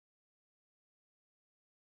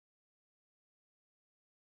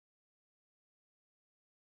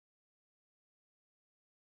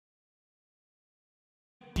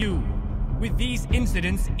few. With these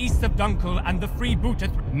incidents east of Dunkel and the freebooter,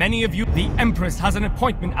 many of you, the Empress has an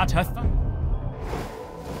appointment at her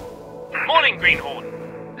Morning, Greenhorn.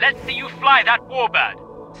 Let's see you fly that warbird.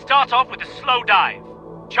 Start off with a slow dive.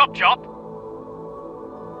 Chop chop.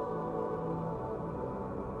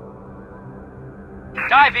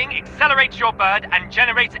 Diving accelerates your bird and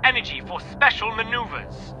generates energy for special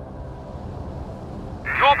maneuvers.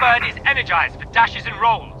 Your bird is energized for dashes and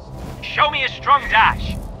rolls. Show me a strong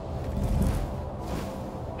dash.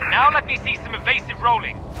 Now let me see some evasive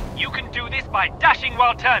rolling. You can do this by dashing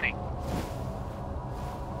while turning.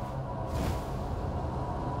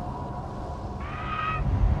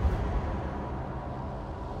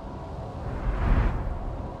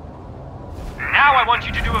 Now I want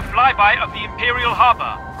you to do a flyby of the Imperial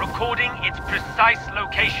Harbor, recording its precise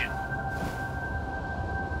location.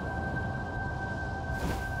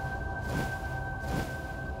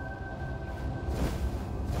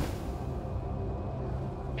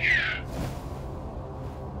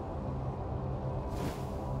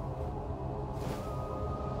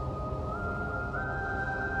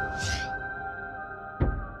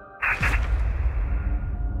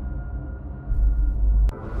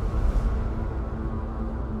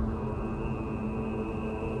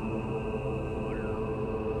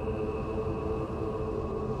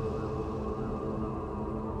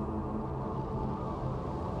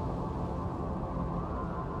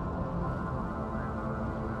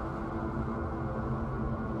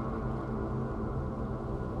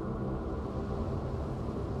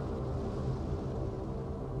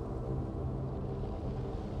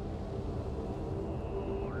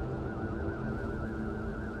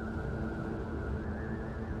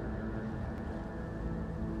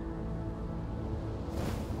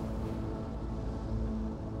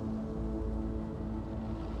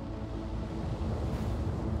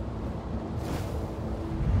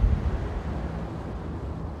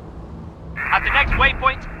 At the next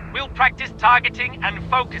waypoint, we'll practice targeting and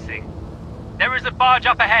focusing. There is a barge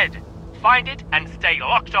up ahead. Find it and stay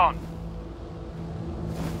locked on.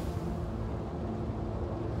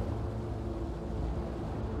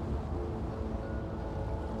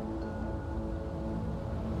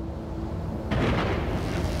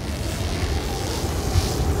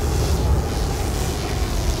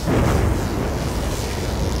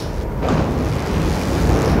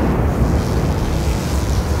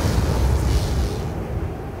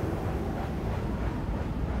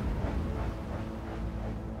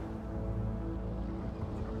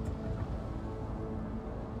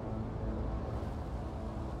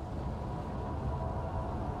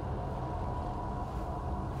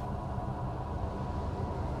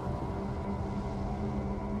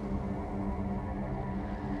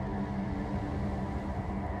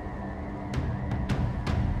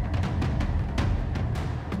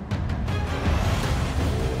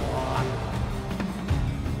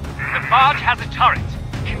 The barge has a turret.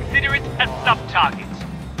 Consider it a sub-target.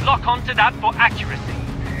 Lock onto that for accuracy.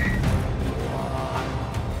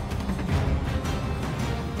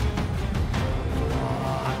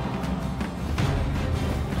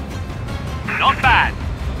 Not bad.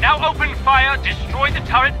 Now open fire, destroy the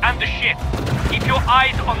turret and the ship. Keep your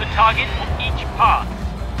eyes on the target for each pass.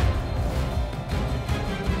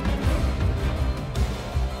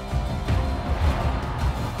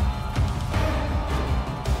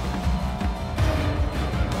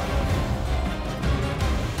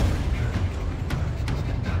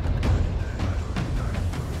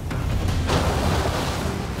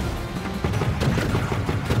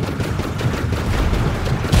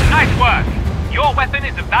 Nice work! Your weapon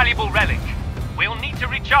is a valuable relic. We'll need to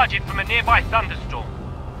recharge it from a nearby thunderstorm.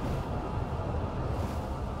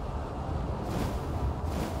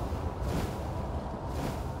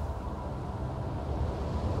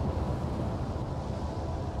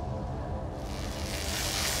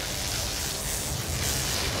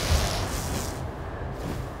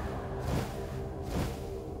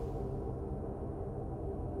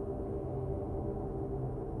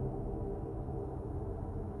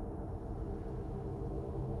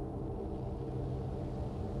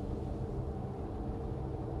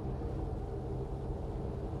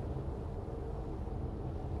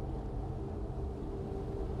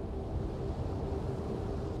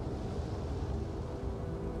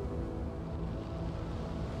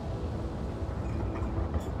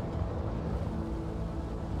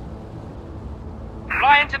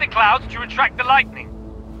 Fly into the clouds to attract the lightning.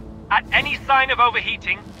 At any sign of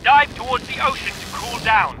overheating, dive towards the ocean to cool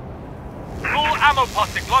down. Full ammo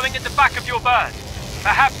pots are glowing at the back of your bird.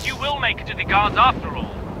 Perhaps you will make it to the guards after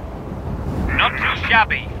all. Not too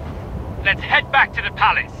shabby. Let's head back to the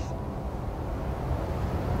palace.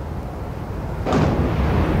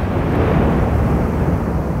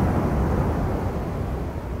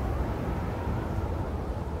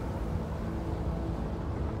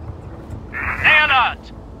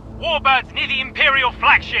 warbirds near the Imperial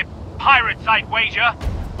flagship. Pirates, I'd wager.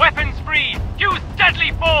 Weapons free. Use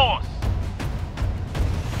deadly force.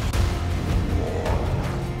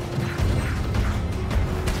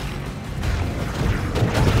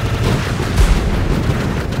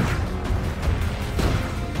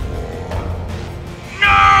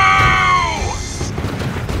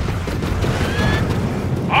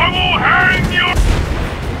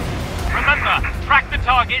 Track the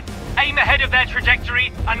target, aim ahead of their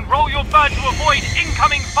trajectory, and roll your bird to avoid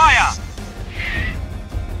incoming fire!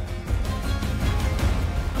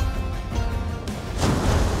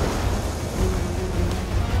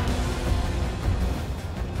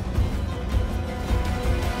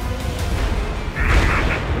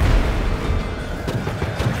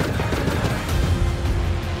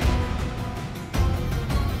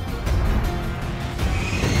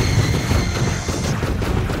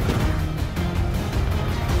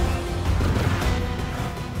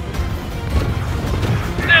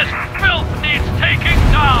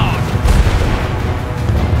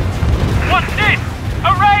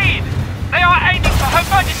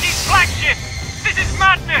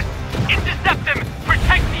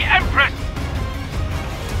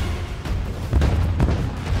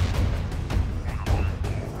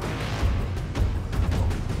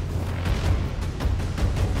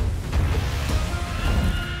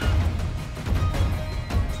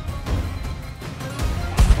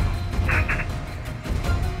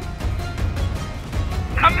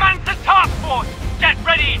 Get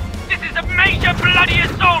ready! This is a major bloody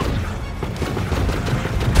assault!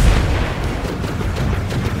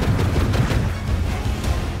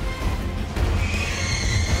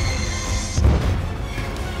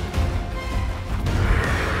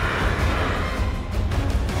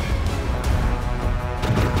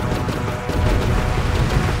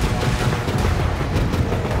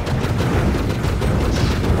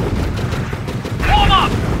 Warm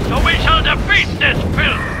up, so we shall defeat this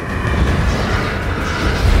filth!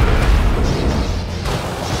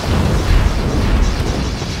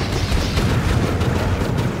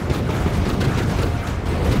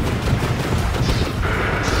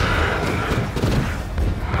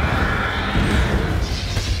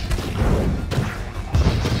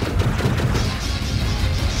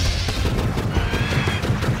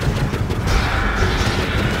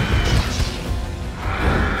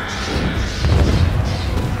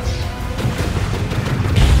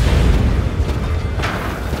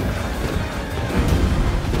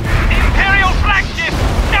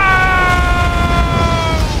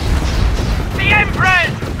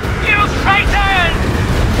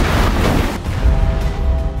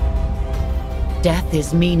 Death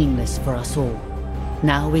is meaningless for us all.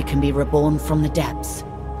 Now we can be reborn from the depths.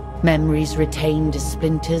 Memories retained as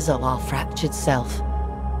splinters of our fractured self.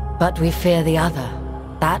 But we fear the other,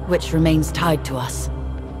 that which remains tied to us.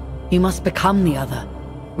 You must become the other,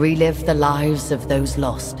 relive the lives of those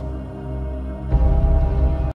lost.